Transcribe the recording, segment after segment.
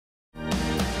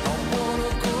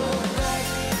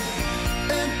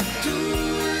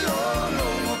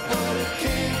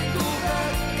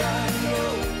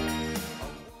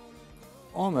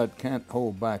on that Can't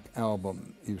Hold Back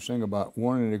album, you sing about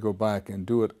wanting to go back and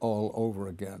do it all over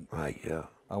again. Right, yeah.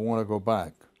 I want to go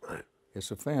back. Right.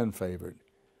 It's a fan favorite.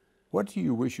 What do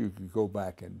you wish you could go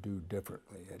back and do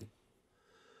differently, Eddie?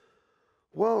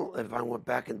 Well, if I went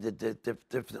back and did it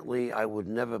differently, I would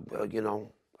never,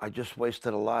 I just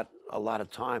wasted a lot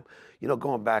of time.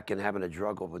 Going back and having a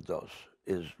drug overdose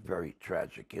is very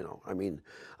tragic, I mean,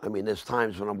 there's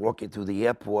times when I'm walking through the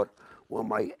airport where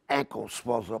my ankle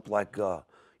swells up like,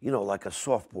 like a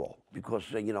softball because,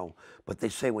 but they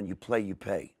say when you play, you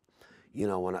pay.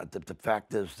 And the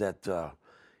fact is that,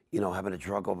 having a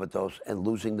drug overdose and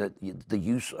losing the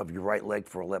use of your right leg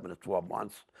for 11 to 12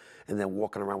 months and then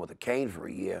walking around with a cane for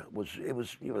a year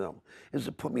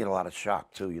it put me in a lot of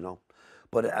shock too,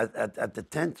 But at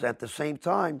the same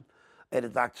time, and the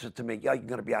doctor said to me, yeah, you're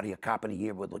going to be out here copping a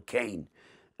year with a cane.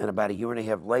 And about a year and a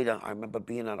half later, I remember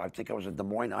being I think I was in Des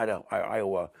Moines,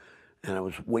 Iowa, and I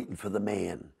was waiting for the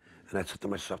man. And I said to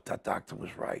myself, that doctor was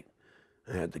right.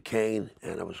 I had the cane,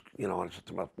 and I was, and I said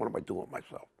to myself, what am I doing with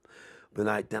myself?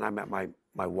 But then I met my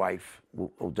wife,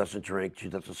 who doesn't drink, she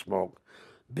doesn't smoke,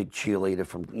 big cheerleader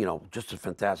from, just a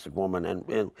fantastic woman.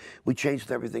 And we changed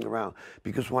everything around.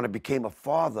 Because when I became a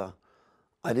father,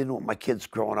 I didn't want my kids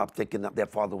growing up thinking that their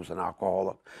father was an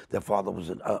alcoholic, their father was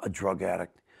a drug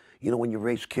addict. When you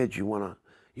raise kids, you want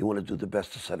to do the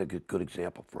best to set a good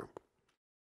example for them.